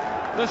Melbourne.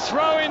 The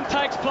throw-in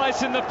takes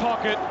place in the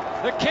pocket.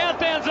 The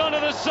countdown's onto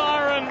the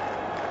siren.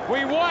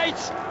 We wait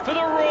for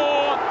the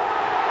roar.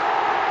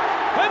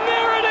 And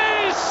there it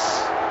is!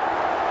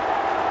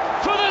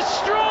 For the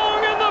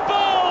strong and the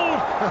bold,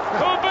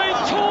 who have been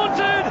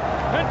taunted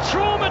and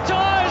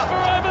traumatised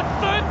for over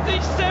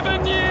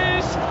 37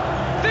 years.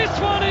 This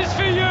one is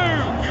for you.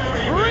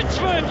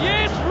 Richmond,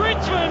 yes,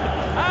 Richmond,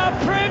 our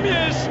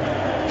premiers.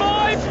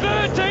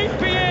 5:13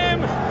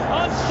 p.m.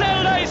 on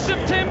Saturday,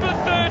 September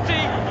 30,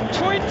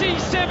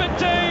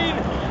 2017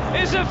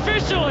 is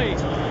officially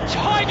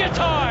Tiger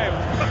time.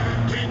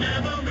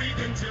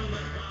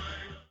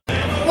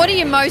 What are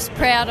you most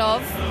proud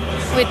of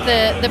with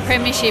the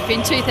Premiership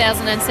in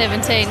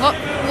 2017?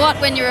 What,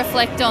 when you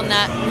reflect on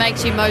that,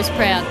 makes you most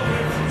proud?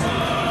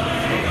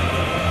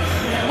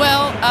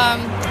 Well,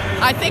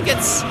 I think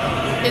it's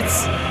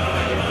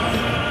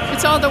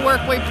all the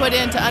work we put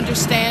into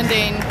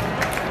understanding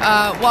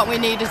what we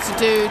needed to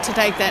do to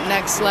take that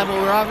next level.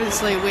 Where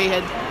obviously we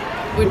had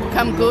we'd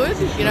become good.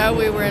 You know,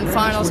 we were in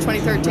finals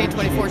 2013,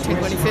 2014,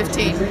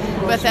 2015.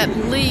 But that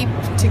leap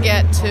to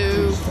get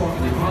to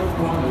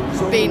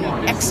being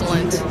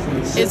excellent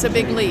is a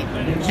big leap.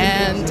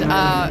 And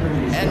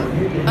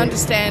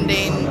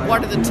understanding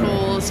what are the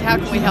tools, how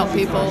can we help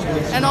people,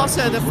 and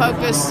also the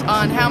focus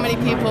on how many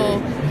people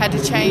had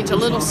to change a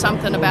little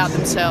something about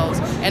themselves,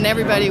 and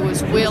everybody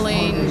was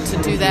willing to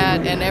do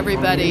that, and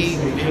everybody.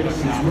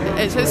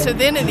 So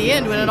then in the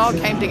end, when it all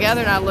came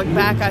together and I look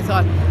back, I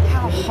thought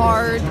how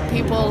hard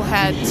people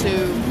had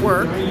to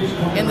work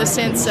in the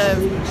sense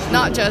of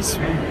not just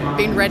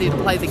being ready to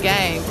play the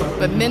game,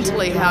 but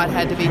mentally how it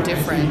had to be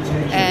different.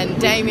 And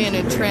Damien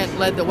and Trent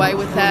led the way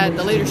with that.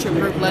 The leadership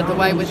group led the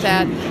way with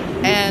that.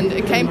 And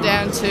it came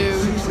down to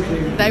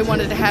they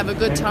wanted to have a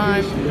good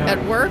time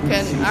at work.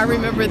 And I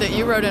remember that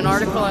you wrote an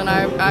article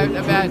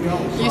about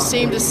you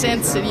seemed to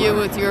sense that you,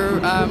 with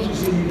your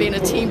being a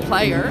team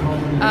player,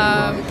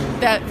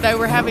 that they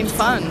were having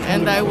fun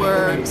and they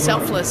were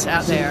selfless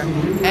out there.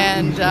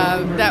 And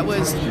that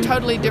was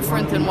totally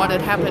different than what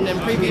had happened in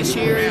previous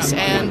years.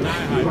 And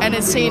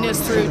it's seen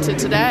us through to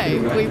today.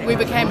 We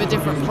became a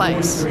different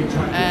place.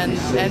 And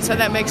so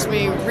that makes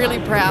me really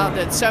proud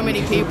that so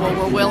many people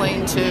were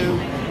willing to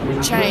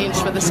change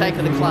for the sake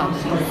of the club.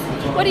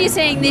 What are you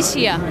seeing this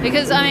year?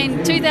 Because,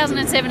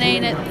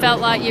 2017, it felt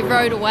like you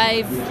rode a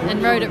wave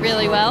and rode it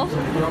really well.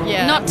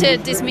 Yeah. Not to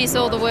dismiss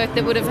all the work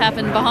that would have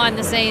happened behind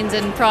the scenes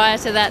and prior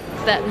to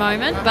that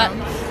moment, but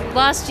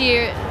last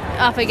year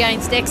up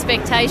against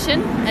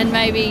expectation and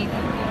maybe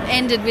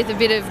ended with a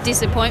bit of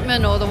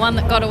disappointment, or the one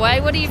that got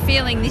away. What are you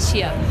feeling this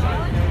year?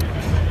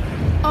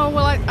 Oh,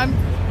 well, I'm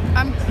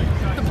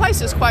the place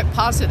is quite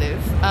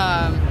positive.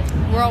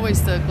 We're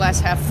always the glass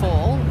half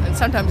full, and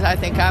sometimes I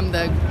think I'm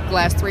the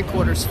glass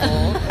 3/4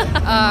 full.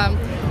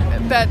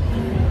 But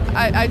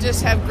I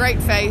just have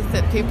great faith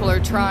that people are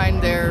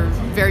trying their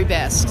very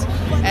best.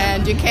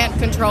 And you can't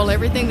control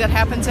everything that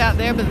happens out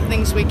there, but the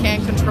things we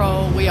can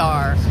control, we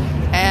are.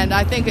 And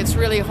I think it's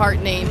really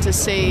heartening to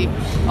see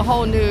a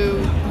whole new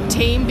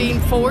team being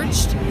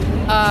forged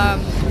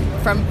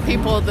from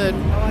people that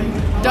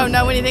don't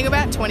know anything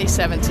about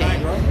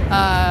 2017.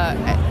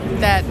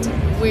 That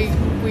we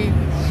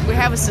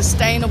have a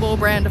sustainable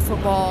brand of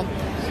football.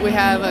 We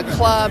have a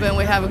club and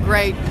we have a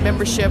great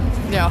membership,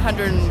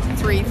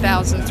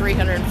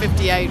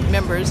 103,358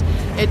 members.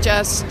 It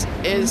just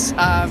is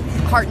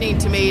heartening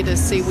to me to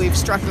see we've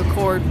struck a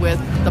chord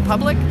with the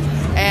public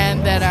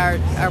and that our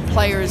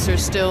players are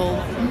still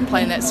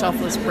playing that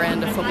selfless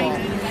brand of football.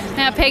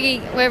 Now, Peggy,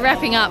 we're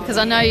wrapping up because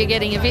I know you're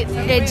getting a bit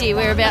edgy.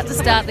 We're about to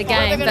start the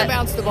game. They're going to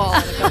bounce the ball.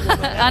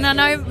 And I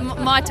know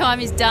my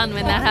time is done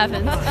when that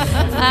happens.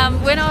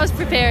 When I was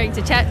preparing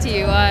to chat to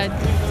you, I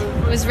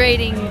was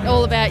reading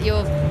all about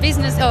your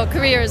business or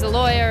career as a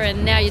lawyer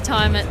and now your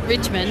time at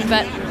Richmond.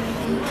 But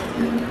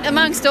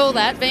amongst all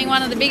that, being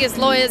one of the biggest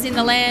lawyers in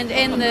the land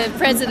and the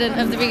president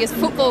of the biggest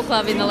football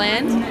club in the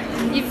land,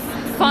 you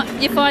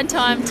find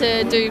time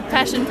to do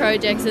passion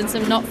projects and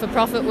some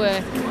not-for-profit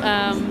work.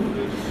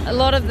 A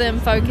lot of them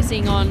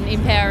focusing on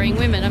empowering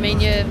women.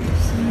 You're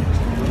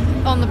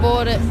on the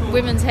board at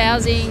Women's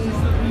Housing.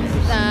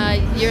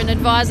 You're an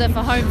advisor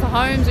for Home for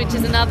Homes, which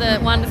is another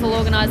wonderful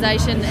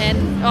organisation,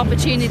 and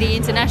Opportunity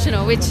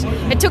International, which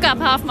it took up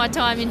half my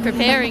time in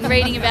preparing,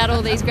 reading about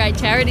all these great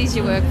charities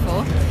you work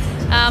for.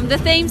 The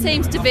theme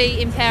seems to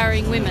be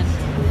empowering women.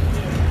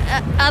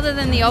 Other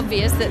than the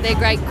obvious that they're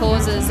great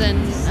causes, and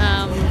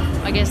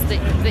I guess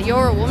that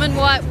you're a woman,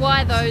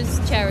 why those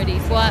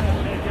charities?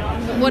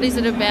 What is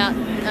it about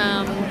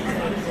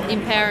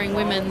empowering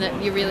women that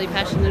you're really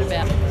passionate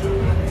about?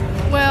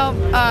 Well,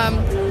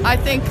 I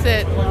think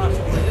that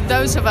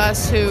those of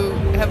us who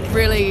have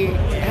really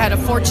had a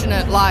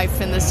fortunate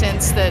life in the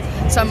sense that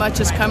so much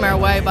has come our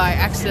way by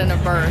accident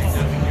of birth,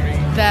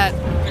 that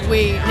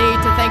we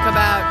need to think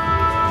about...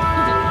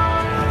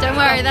 Don't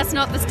worry, that's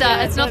not the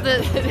start. It's not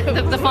the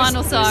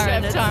final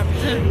siren.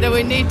 That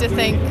we need to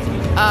think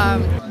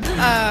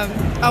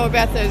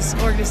about those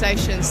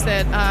organizations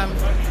that...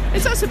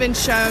 it's also been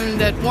shown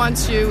that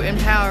once you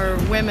empower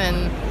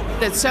women,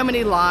 that so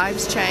many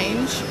lives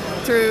change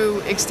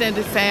through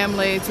extended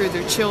family, through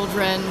their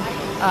children,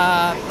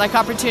 like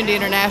Opportunity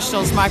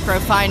International's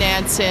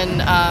microfinance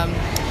in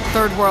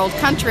third world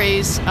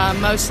countries,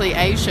 mostly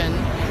Asian.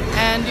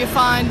 And you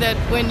find that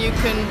when you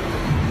can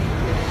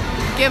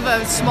give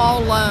a small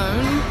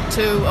loan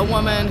to a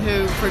woman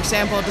who, for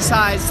example,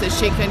 decides that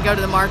she can go to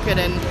the market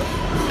and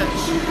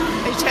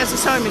she has a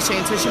sewing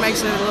machine, so she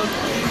makes it look,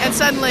 and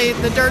suddenly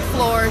the dirt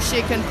floor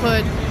she can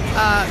put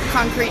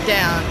concrete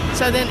down,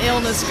 so then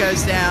illness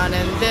goes down,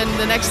 and then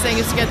the next thing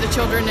is to get the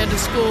children into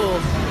school.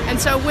 And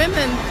so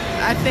women,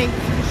 I think,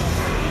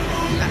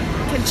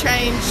 can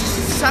change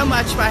so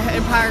much by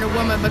empowering a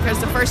woman, because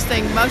the first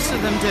thing most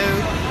of them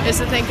do is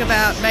to think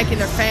about making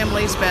their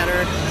families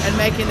better and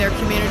making their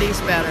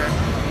communities better.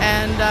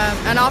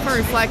 And often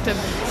reflect of,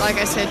 like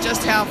I said,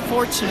 just how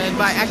fortunate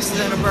by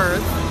accident of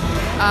birth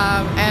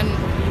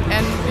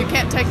and you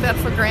can't take that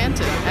for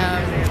granted.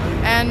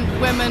 And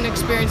women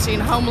experiencing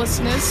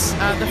homelessness,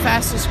 the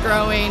fastest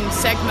growing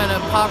segment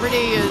of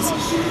poverty is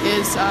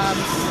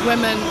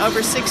women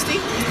over 60.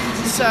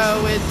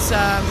 So it's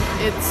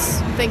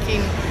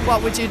thinking,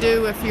 what would you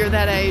do if you're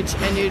that age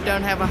and you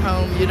don't have a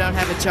home, you don't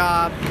have a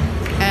job?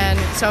 And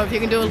so if you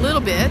can do a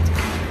little bit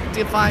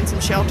to find some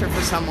shelter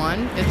for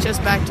someone, it's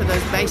just back to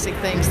those basic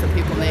things that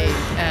people need.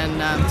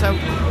 And so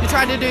you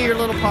try to do your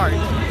little part.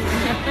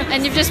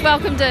 And you've just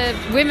welcomed a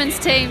women's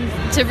team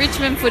to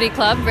Richmond Footy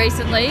Club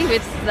recently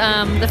with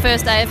the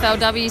first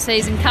AFLW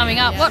season coming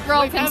up. Yeah. What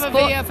role We've can have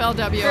sport... a VFLW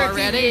for a few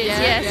already. years,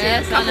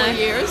 yes, a couple I know. of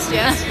years,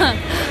 yes.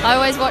 I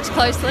always watch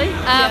closely.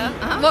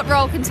 What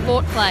role can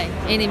sport play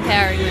in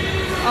empowering women?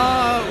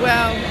 Oh,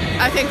 well,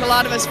 I think a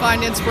lot of us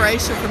find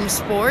inspiration from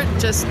sport,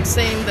 just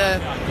seeing the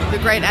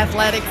great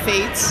athletic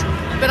feats.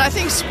 But I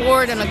think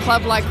sport in a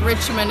club like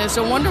Richmond is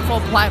a wonderful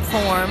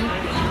platform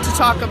to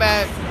talk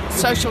about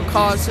social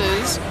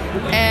causes.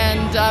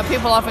 And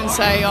people often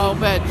say, oh,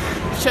 but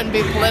it shouldn't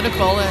be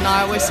political. And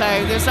I always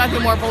say there's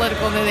nothing more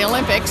political than the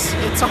Olympics.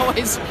 It's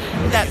always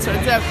that sort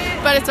of stuff.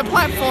 But it's a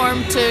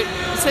platform to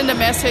send a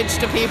message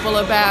to people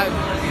about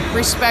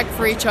respect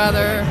for each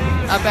other,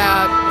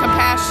 about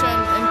compassion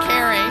and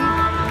caring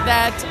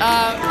that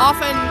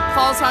often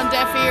falls on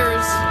deaf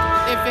ears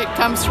if it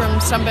comes from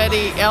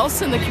somebody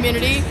else in the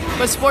community.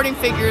 But sporting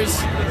figures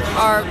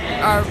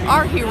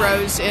are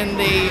heroes in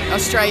the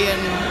Australian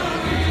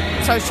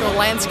social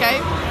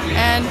landscape.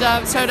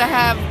 And so to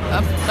have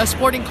a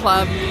sporting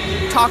club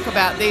talk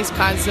about these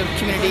kinds of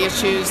community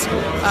issues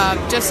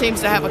just seems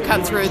to have a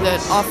cut through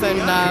that often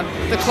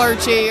the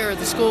clergy or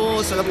the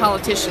schools or the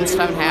politicians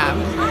don't have.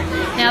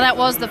 Now that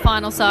was the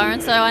final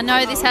siren, so I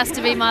know this has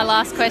to be my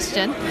last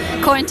question.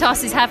 Coin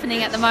toss is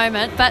happening at the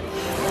moment, but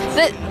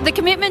the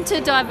commitment to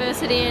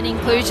diversity and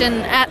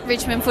inclusion at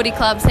Richmond Footy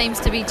Club seems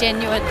to be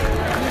genuine.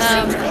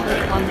 I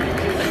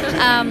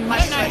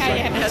don't know how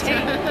you have a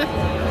team.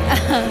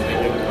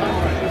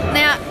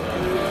 Now,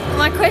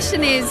 my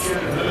question is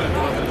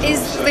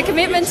the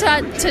commitment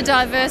to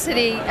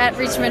diversity at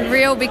Richmond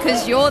real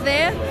because you're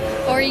there,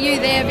 or are you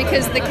there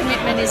because the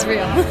commitment is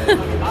real?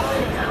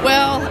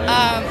 Well,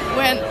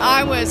 when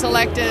I was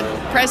elected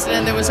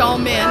president, there was all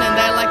men, and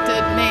they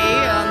elected me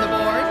on the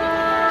board.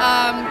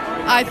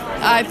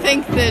 I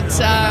think that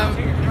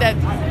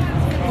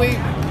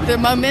the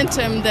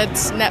momentum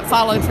that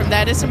followed from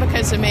that isn't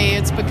because of me.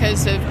 It's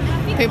because of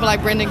people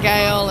like Brendan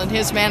Gale and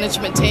his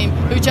management team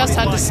who just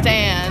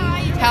understand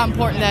how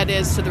important that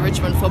is to the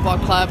Richmond Football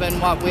Club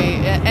and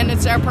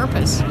it's our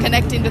purpose,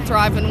 connecting to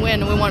thrive and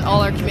win, and we want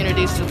all our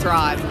communities to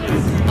thrive.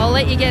 I'll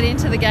let you get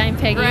into the game,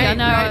 Peggy. Great, I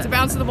know it's a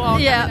bounce of the ball.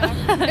 Yeah.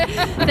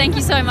 Thank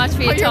you so much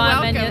for your you're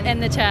time welcome.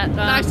 and the chat.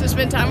 Nice to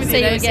spend time with you,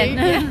 See you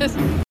again. Yes.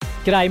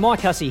 G'day,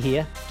 Mike Hussey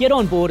here. Get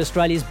on board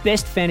Australia's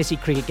best fantasy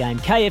cricket game,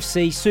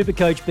 KFC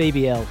Supercoach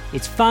BBL.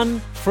 It's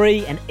fun,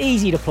 free and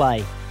easy to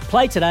play.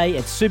 Play today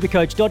at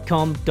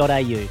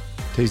supercoach.com.au.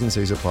 T's and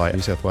C's apply. New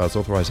South Wales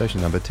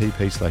authorisation number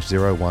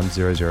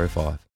TP/01005.